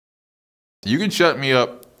You can shut me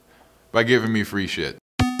up by giving me free shit.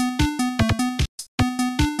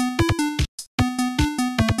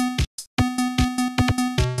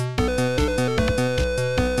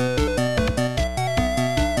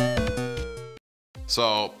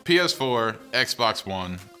 So PS4, Xbox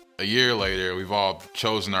One, a year later, we've all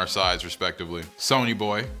chosen our sides respectively. Sony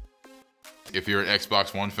boy, if you're an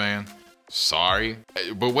Xbox One fan, sorry.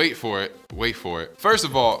 But wait for it, wait for it. First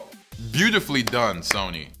of all, beautifully done,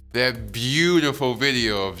 Sony. That beautiful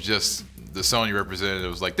video of just the Sony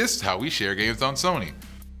representatives like, this is how we share games on Sony.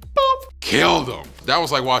 Boop, killed them. That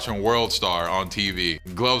was like watching World Star on TV.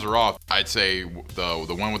 Gloves are off. I'd say the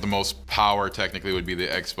one with the most power technically would be the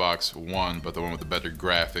Xbox One, but the one with the better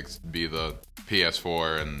graphics would be the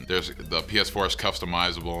PS4, and the PS4 is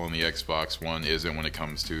customizable and the Xbox One isn't when it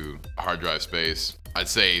comes to hard drive space. I'd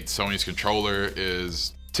say Sony's controller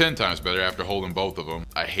is 10 times better after holding both of them.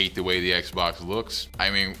 I hate the way the Xbox looks. I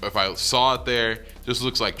mean, if I saw it there, it just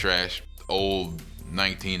looks like trash. Old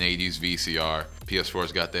 1980s VCR.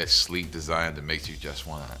 PS4's got that sleek design that makes you just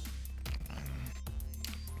wanna,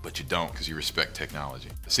 but you don't because you respect technology.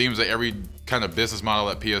 It seems that every kind of business model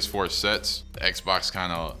that PS4 sets, the Xbox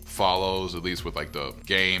kind of follows, at least with like the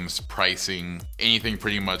games, pricing, anything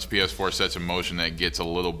pretty much PS4 sets in motion that gets adds a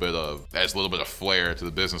little bit of flair to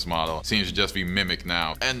the business model seems to just be mimicked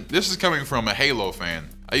now. And this is coming from a Halo fan.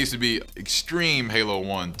 I used to be extreme Halo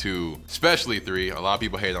 1, 2, especially 3. A lot of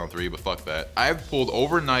people hate on 3, but fuck that. I've pulled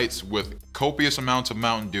overnights with copious amounts of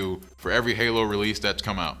Mountain Dew for every Halo release that's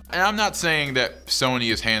come out. And I'm not saying that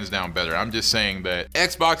Sony is hands down better. I'm just saying that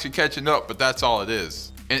Xbox are catching up, but that's all it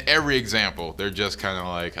is. In every example, they're just kind of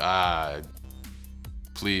like,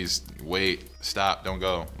 please wait, stop, don't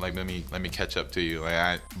go. Like, let me catch up to you.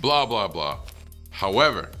 Like, blah, blah, blah.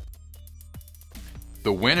 However,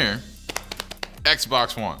 the winner,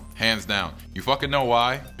 Xbox One, hands down. You fucking know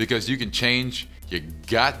why? Because you can change your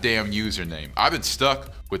goddamn username. I've been stuck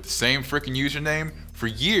with the same freaking username for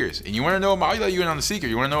years. And you wanna know, I'll let you in on the secret.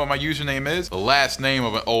 You wanna know what my username is? The last name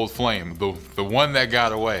of an old flame, the one that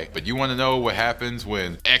got away. But you wanna know what happens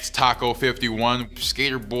when X-Taco51,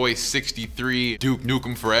 Skater Boy 63, Duke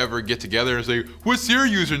Nukem Forever get together and say, what's your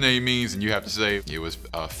username means? And you have to say, it was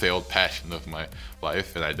a failed passion of my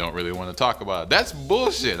life and I don't really want to talk about it. That's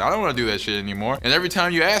bullshit. I don't want to do that shit anymore. And every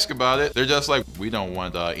time you ask about it, they're just like, we don't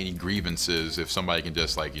want any grievances if somebody can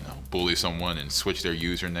just like, you know, bully someone and switch their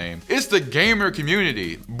username. It's the gamer community.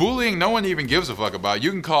 Bullying, no one even gives a fuck about.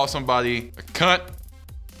 You can call somebody a cunt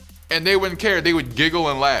and they wouldn't care. They would giggle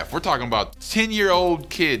and laugh. We're talking about 10-year-old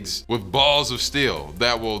kids with balls of steel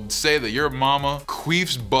that will say that your mama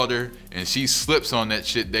queefs butter and she slips on that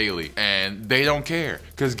shit daily. And they don't care.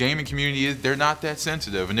 Because gaming community, they're not that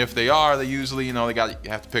sensitive. And if they are, they usually, you know, you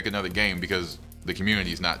have to pick another game because the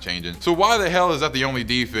community is not changing. So why the hell is that the only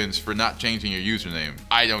defense for not changing your username?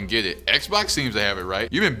 I don't get it. Xbox seems to have it right.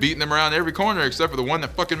 You've been beating them around every corner except for the one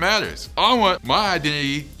that fucking matters. I want my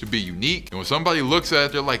identity to be unique. And when somebody looks at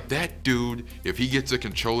it, they're like, that dude, if he gets a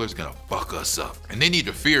controller, is gonna fuck us up. And they need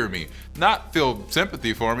to fear me. Not feel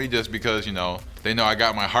sympathy for me just because, you know, they know I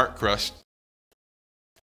got my heart crushed.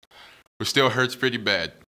 Which still hurts pretty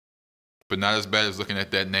bad. But not as bad as looking at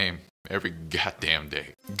that name every goddamn day.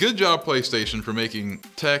 Good job, PlayStation, for making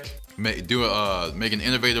tech, making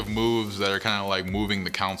innovative moves that are kind of like moving the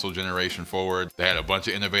console generation forward. They had a bunch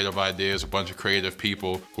of innovative ideas, a bunch of creative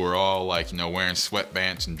people who are all like, you know, wearing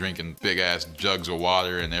sweatbands and drinking big ass jugs of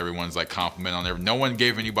water, and everyone's like complimenting on everything. No one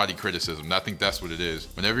gave anybody criticism. I think that's what it is.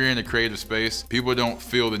 Whenever you're in a creative space, people don't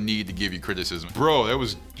feel the need to give you criticism. Bro, that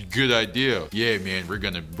was a good idea. Yeah, man, we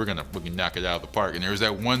can knock it out of the park. And there was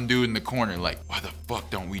that one dude in the corner like, why the fuck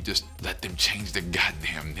don't we just let them change their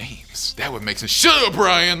goddamn names? That would make sense. Shut up,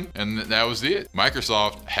 Brian! And that was it.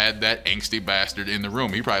 Microsoft had that angsty bastard in the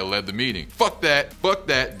room. He probably led the meeting. Fuck that. Fuck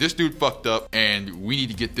that. This dude fucked up and we need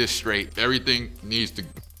to get this straight. Everything needs to...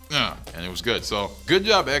 and it was good. So good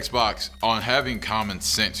job, Xbox, on having common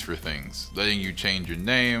sense for things. Letting you change your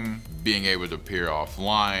name, being able to appear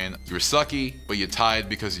offline. You were sucky, but you tied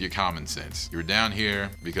because of your common sense. You were down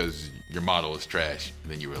here because your model is trash.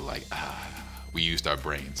 And then you were like, we used our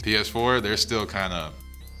brains. PS4, they're still kind of...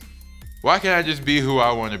 Why can't I just be who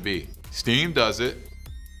I want to be? Steam does it.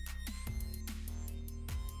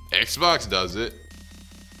 Xbox does it.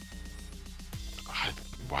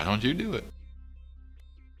 Why don't you do it?